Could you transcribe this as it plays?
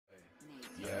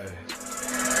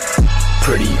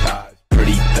Pretty eyes,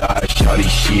 pretty thighs, shawty,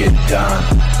 she a dime.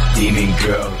 Demon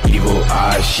girl, evil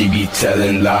eyes, she be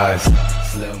telling lies.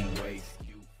 Slim waist,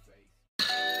 you face.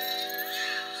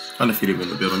 Undefeated in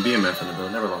the building, BMF in the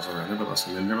building, never lost a round, never lost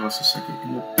a minute, never lost a second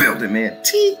in the building, man.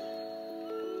 T-Dog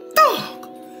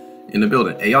in the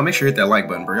building. Hey, y'all make sure you hit that like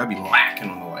button, bro. Y'all be lacking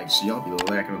on the likes. Y'all be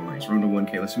lacking on the likes. Room to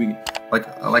 1K. Let's see.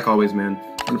 Like always, man.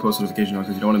 Turn the post notification on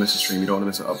because you don't want to miss a stream. You don't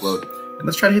want to miss an upload. And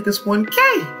let's try to hit this 1K.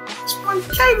 This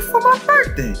 1K before my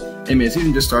birthday. Hey, man,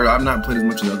 season just started. I've not played as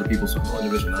much as other people so far in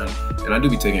Division 9. And I do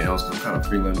be taking L's because I'm kind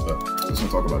of prelim, but let's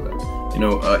not talk about that. You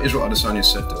know, Israel Adesayna is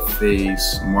set to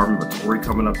face Marvin Vittori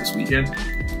coming up this weekend.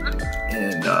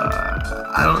 And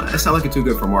it's not looking too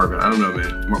good for Marvin. I don't know,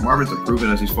 man. Marvin's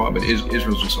improving as he's fought, but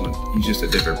Israel's just he's just a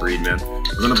different breed, man.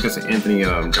 We're going up against Anthony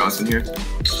Johnson here.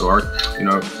 So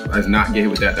let's not get hit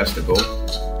with that. That's the goal.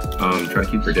 Try to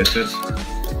keep your distance.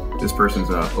 This person's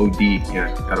OD,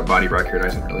 yeah, got a body rock here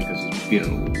nice and early because he's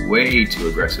being way too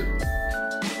aggressive.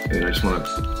 And I just want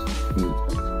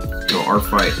to, our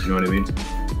fight, you know what I mean?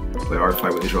 Play our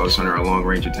fight with Israel Adesayna, our long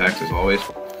range attacks as always.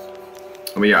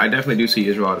 But yeah, I definitely do see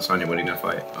Israel Adesayna winning that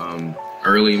fight.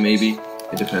 Early, maybe.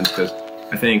 It depends because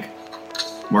I think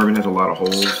Marvin has a lot of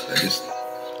holes that just,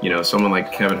 someone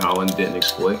like Kevin Holland didn't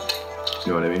exploit.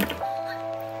 You know what I mean?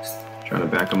 Trying to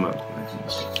back him up.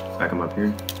 Back him up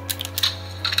here.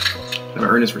 Gotta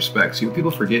earn his respect. See, what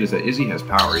people forget is that Izzy has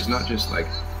power. He's not just like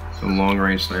some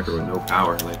long-range sniper with no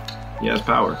power. Like, he has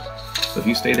power. So if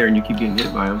you stay there and you keep getting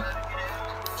hit by him,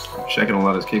 checking a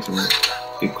lot of his kicks and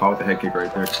get caught with the head kick right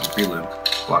there. Some prelim.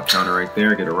 Block counter right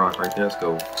there. Get a rock right there. Let's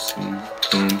go. Boom,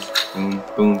 boom, boom,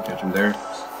 boom. Catch him there.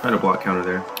 Try to block counter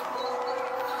there.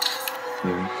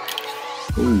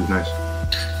 Yeah. Ooh, nice.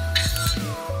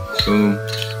 Boom.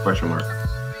 Question mark.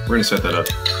 We're gonna set that up.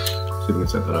 See if we can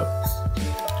set that up.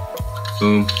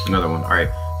 Boom, another one. All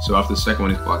right, so after the second one,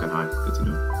 he's blocking high. Good to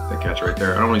know. That catch right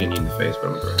there. I don't want to get knee in the face, but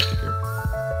I'm going to throw a kick here.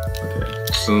 Okay,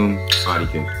 boom, body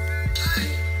kick.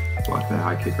 Block that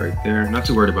high kick right there. Not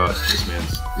too worried about this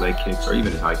man's leg kicks or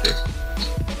even his high kicks.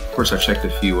 Of course, I checked a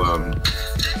few,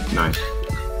 nice.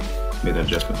 Made that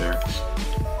adjustment there.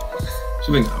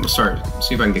 So I'm going to start,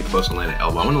 see if I can get close and land an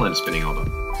elbow. I want to land a spinning elbow.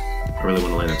 I really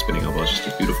want to land that spinning elbow. It's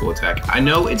just a beautiful attack. I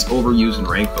know it's overused in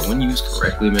rank, but when used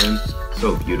correctly, man,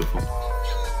 so beautiful.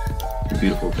 It's a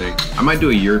beautiful thing. I might do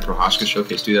a Yuri Prohaska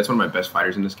showcase too. That's one of my best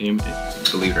fighters in this game. And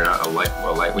believe it or not, a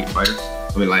lightweight fighter.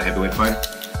 I mean, light heavyweight fighter.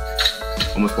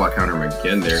 Almost block counter him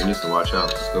again there. He needs to watch out.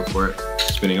 Let's go for it.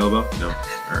 Spinning elbow? No.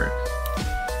 All right.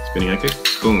 Spinning head kick?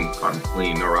 Boom. Caught him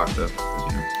clean. No rock though.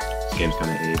 This game's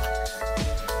kind of aged.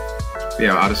 But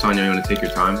yeah, Adesayna, you want to take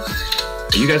your time.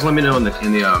 You guys let me know in the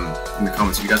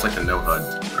comments if you guys like the no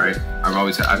HUD, right?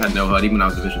 I've had no HUD even when I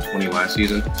was Division 20 last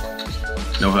season.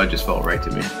 No HUD just felt right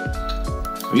to me.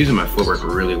 I'm using my footwork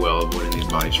really well avoiding these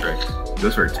body strikes.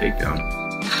 Goes for a takedown.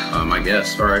 I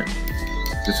guess. All right.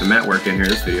 Did some mat work in here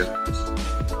this video.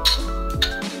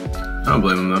 I don't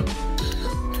blame him though.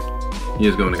 He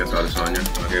is going against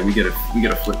Adesayna. Okay, we get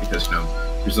a flip because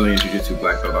Brazilian Jiu-Jitsu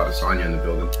black belt Adesayna in the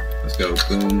building. Let's go.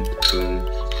 Boom, boom,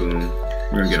 boom.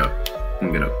 We're gonna get up.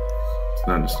 Get up.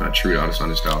 It's not true to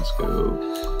Adesayna style. Let's go.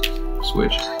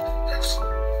 Switch.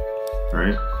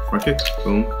 Alright. Front kick.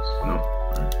 Boom. No.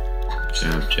 Alright.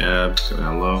 Jab, jab. Go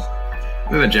down low.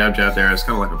 Look at that jab, jab there. It's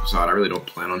kind of like a facade. I really don't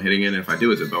plan on hitting it. If I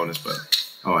do, it's a bonus, but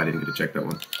oh, I didn't get to check that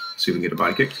one. Let's see if we can get a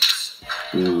body kick.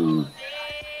 Ooh.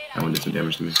 That one did some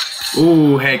damage to me.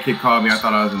 Ooh, head kick caught me. I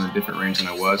thought I was in a different range than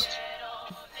I was.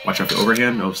 Watch out for the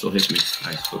overhand. No, still hits me.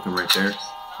 Nice. Hook him right there.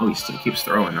 Oh, he still keeps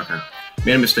throwing. Okay.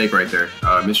 Made a mistake right there.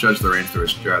 Misjudged the range through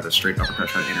the straight uppercut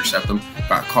trying to intercept him.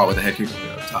 Got caught with a head kick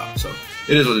at the top. So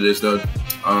it is what it is, though.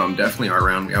 Definitely our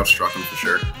round. We outstruck him for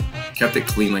sure. Kept it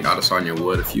clean like Adesayna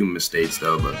would. A few mistakes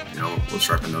though, but we'll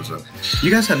sharpen those up. You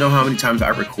guys know how many times I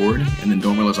record and then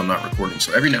don't realize I'm not recording.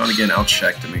 So every now and again I'll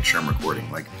check to make sure I'm recording.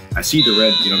 Like I see the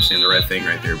red, the red thing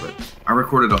right there, but I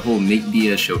recorded a whole Nate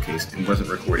Diaz showcase and wasn't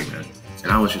recording that.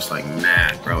 And I was just like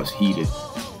mad, bro. I was heated.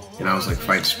 And I was like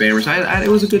fighting spammers. It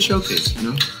was a good showcase,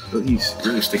 But he's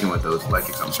really sticking with those leg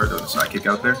kicks. I'm starting doing a side kick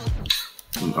out there.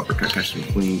 An uppercut, catch some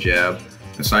clean jab.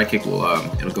 The side kick will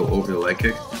it'll go over the leg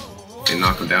kick and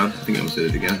knock him down. I think I almost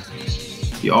did it again.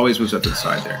 He always moves up to the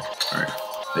side there. All right,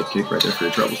 leg kick right there for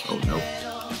your troubles. Oh no.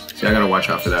 See, I gotta watch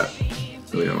out for that.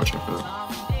 Really gotta watch out for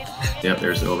that. Yep,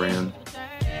 there's the overhand.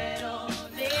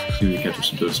 See if we can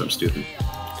catch him doing something stupid.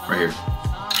 Right here.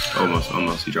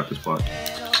 Almost. He dropped his block.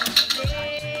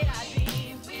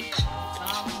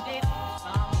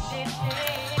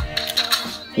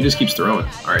 He just keeps throwing.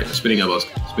 All right, the spinning elbows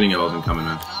incoming,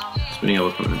 man. Spinning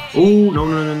elbows coming in. Oh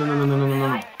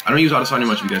no! I don't use Adesayna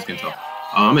much, if you guys can tell.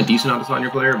 I'm a decent Adesayna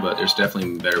player, but there's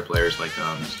definitely better players like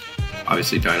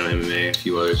obviously Dino MMA, a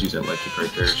few others. Use that leg kick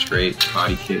right there, straight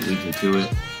body kick leads into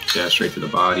it, jab straight to the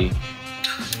body,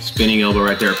 spinning elbow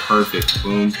right there, perfect.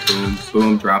 Boom, boom,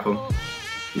 boom, drop him.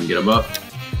 You can get him up,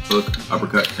 hook,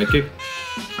 uppercut, head kick.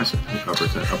 I said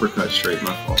uppercut, uppercut straight,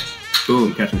 my fault.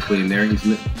 Boom, catch him clean there. He's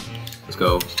in it. Let's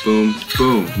go. Boom,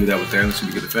 boom. Knew that was there. Let's see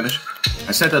if we get the finish.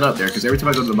 I set that up there because every time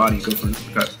I go to the body, he goes for an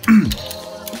uppercut.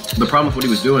 The problem with what he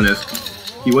was doing is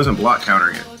he wasn't block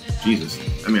countering it. Jesus,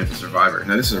 that man's a survivor.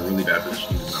 Now this is a really bad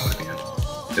position. He does not want to be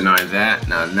in. Deny that.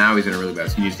 Now he's in a really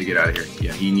bad. He needs to get out of here.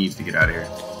 Yeah, he needs to get out of here.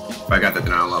 If I got that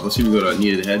denial off, let's see if we go to a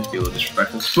knee to the head. Be a little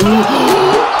disrespectful. Boom.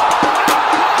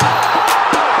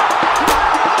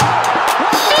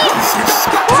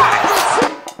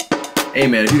 Hey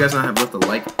man, if you guys don't have left a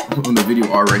like on the video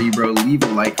already, bro, leave a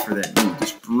like for that knee.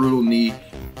 This brutal knee.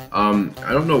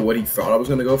 I don't know what he thought I was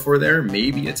gonna go for there.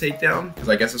 Maybe a takedown, because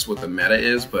I guess that's what the meta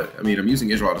is. But I mean, I'm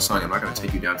using Israel Adesayna. I'm not gonna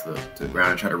take you down to the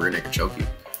ground and try to rear naked choke you.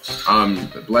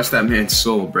 But bless that man's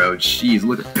soul, bro. Jeez,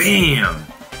 look at, bam,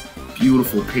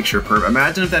 beautiful picture, perfect.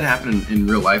 Imagine if that happened in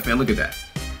real life, man. Look at that.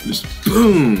 Just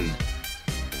boom,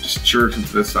 just jerks him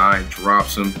to the side,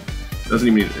 drops him. Doesn't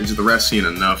even. It's just the ref seeing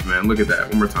enough, man. Look at that.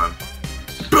 One more time.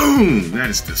 Boom! That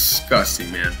is disgusting,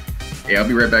 man. Hey, I'll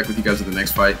be right back with you guys at the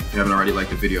next fight. If you haven't already liked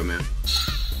the video, man.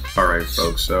 Alright,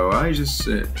 folks. So I just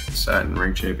sat in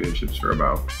ranked championships for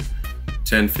about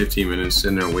 10-15 minutes,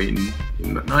 sitting there waiting.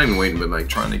 Not even waiting, but like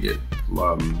trying to get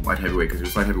light heavyweight, because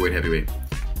there's light heavyweight, heavyweight.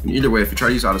 And either way, if you try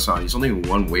to use Adesayna, he's only in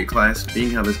one weight class.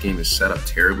 Being how this game is set up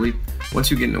terribly,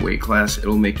 once you get in a weight class,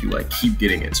 it'll make you like keep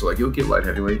getting it. So like you'll get light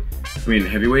heavyweight,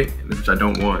 heavyweight, which I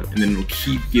don't want, and then it'll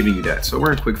keep giving you that. So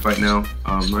we're in a quick fight now.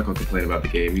 I'm not gonna complain about the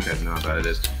game. You guys know how bad it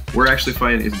is. We're actually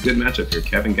fighting. It's a good matchup here.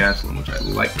 Kevin Gastelum, which I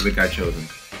like for the guy chosen.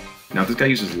 Now if this guy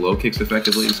uses low kicks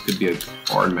effectively, this could be a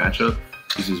hard matchup.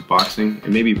 Uses boxing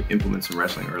and maybe implement some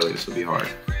wrestling early. This will be hard.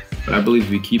 But I believe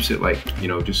if he keeps it like, you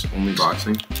know, just only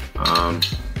boxing,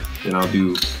 then I'll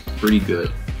do pretty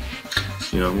good.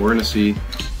 You know, we're gonna see.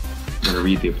 I'm gonna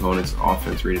read the opponent's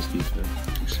offense, read his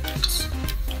defense.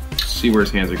 See where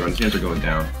his hands are going. His hands are going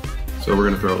down. So we're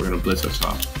gonna blitz up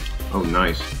top. Oh,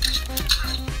 nice.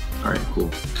 All right, cool.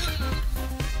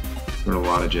 Throwing a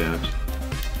lot of jabs.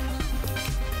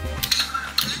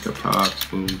 Pick up top,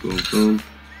 boom, boom, boom.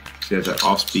 See, has that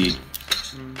off speed.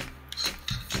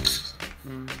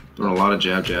 Throwing a lot of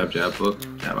jab, jab, jab, hook,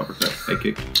 jab, uppercut, head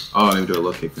kick. Oh, I didn't do a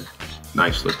low kick there.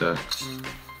 Nice, slip that.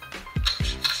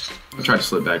 I tried to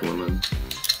slip back one limb.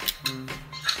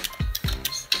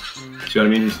 See what I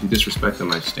mean? He's disrespecting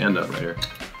my stand-up right here.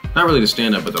 Not really the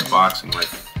stand-up, but the boxing. Like,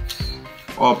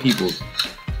 all people.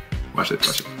 Watch it,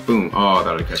 watch it. Boom. Oh, I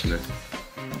thought I'd catch him there.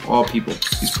 All people.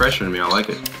 He's pressuring me. I like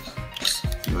it.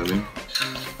 You know what I mean?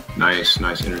 Nice,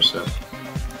 nice intercept.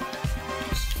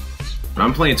 But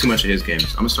I'm playing too much of his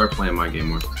games. I'm gonna start playing my game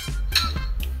more.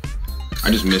 I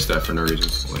just missed that for no reason.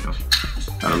 Oh, wait, no.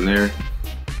 Got him there.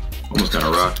 Almost got a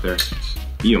rock there.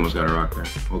 He almost got a rock there.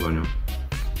 Hold on, yo.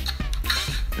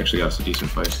 Actually got us a decent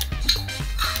fight.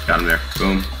 Got him there.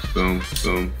 Boom, boom,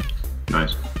 boom.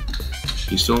 Nice.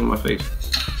 He's still in my face.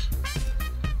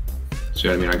 See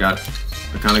what I mean? I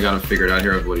kind of got him figured out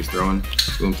here of what he's throwing.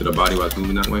 Boom to the body while it's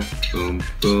moving that way. Boom,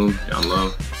 boom, down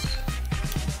low.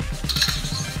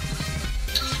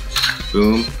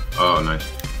 Boom. Oh, nice.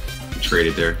 He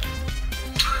traded there.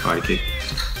 Body kick.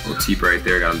 Little teep right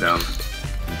there. Got him down.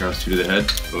 Cross 2 to the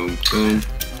head. Boom, boom.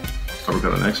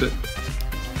 Uppercut on exit.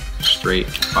 Straight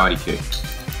body kick.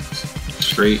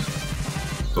 Straight.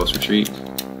 Close retreat.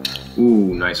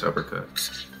 Ooh, nice uppercut.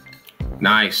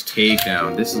 Nice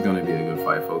takedown. This is going to be a good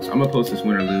fight, folks. I'm going to post this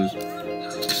win or lose.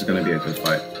 This is going to be a good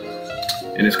fight.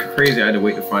 And it's crazy. I had to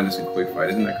wait to find this in quick fight.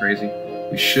 Isn't that crazy?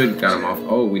 We should got him off.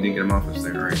 Oh, we didn't get him off us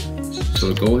there. All right.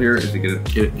 So the goal here is to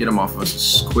get him off us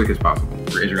as quick as possible.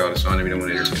 For Israel Adesayna, we don't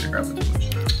want Adesayna to grab him too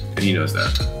much. And he knows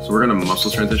that. So we're gonna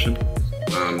muscle transition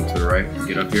to the right.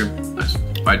 Get up here. Nice.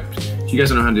 If you guys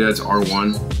don't know how to do that, it's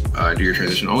R1. Do your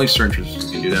transition. Only certain transitions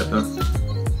can do that though.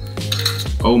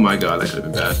 Oh my god, that could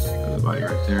have been bad. Got the body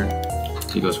right there.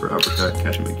 He goes for uppercut.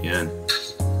 Catch him again.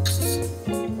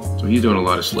 So he's doing a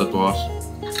lot of slip offs.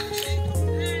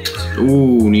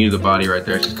 Ooh, needed the body right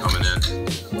there. She's coming in.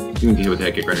 You can get hit with the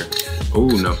head kick right here. Oh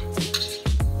no.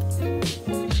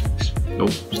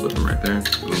 Nope. Slip him right there.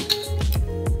 Boom.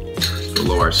 Go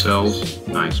low ourselves.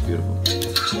 Nice, beautiful.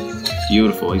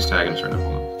 Beautiful. He's tagging us right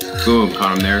now. Boom,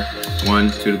 caught him there.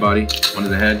 1, 2 to the body, 1 to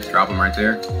the head. Drop him right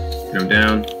there. Get him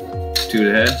down. 2 to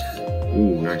the head.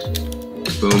 Ooh, nice.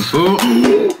 Boom, boom.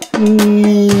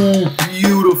 Ooh,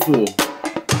 beautiful.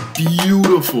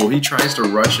 Beautiful. He tries to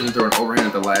rush in and throw an overhand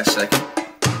at the last second.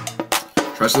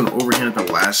 Tries to do an overhand at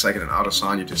the last second, and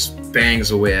Adesayna just bangs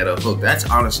away at a hook. That's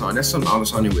Adesayna. That's something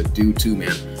Adesayna would do too,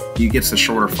 man. He gets the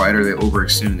shorter fighter, they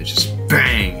overextend, and they just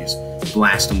bang, just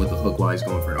blast him with the hook while he's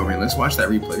going for an overhand. Let's watch that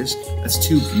replay. That's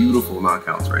two beautiful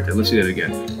knockouts right there. Let's see that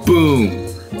again. Boom!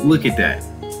 Look at that.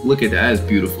 Look at that. That is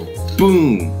beautiful.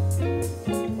 Boom!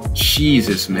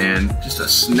 Jesus, man. Just a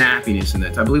snappiness in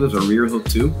that. I believe it was a rear hook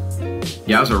too.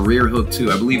 Yeah, it was a rear hook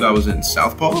too. I believe I was in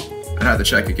southpaw. I'd have to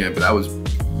check again, but that was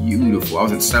beautiful. I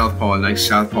was in southpaw, a nice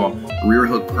southpaw, rear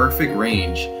hook, perfect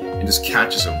range, and just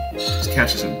catches him. Just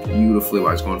catches him beautifully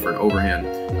while he's going for an overhand.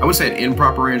 I would say an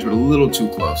improper range, but a little too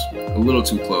close. A little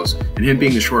too close. And him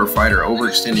being the shorter fighter,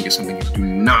 overextending is something you do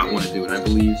not want to do, and I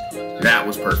believe that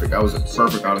was perfect. That was a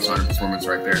perfect Adesayna performance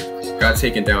right there. Got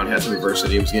taken down, had to reverse it.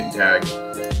 He was getting tagged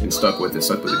and stuck with it,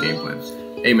 stuck with the game plan.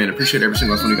 Hey man, appreciate every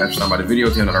single one of you guys for stopping by the video.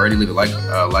 If you haven't already, leave a like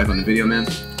on the video, man.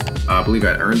 I believe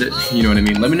I earned it. You know what I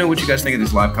mean? Let me know what you guys think of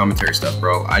this live commentary stuff,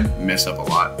 bro. I mess up a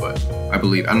lot, but I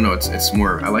don't know, it's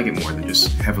more, I like it more than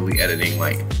just heavily editing,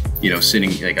 like, you know,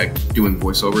 sitting, like doing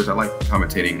voiceovers. I like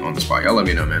commentating on the spot. Y'all let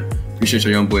me know, man. Appreciate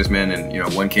your young boys, man, and, you know,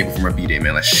 1K before my B-day,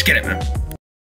 man. Let's just get it, man.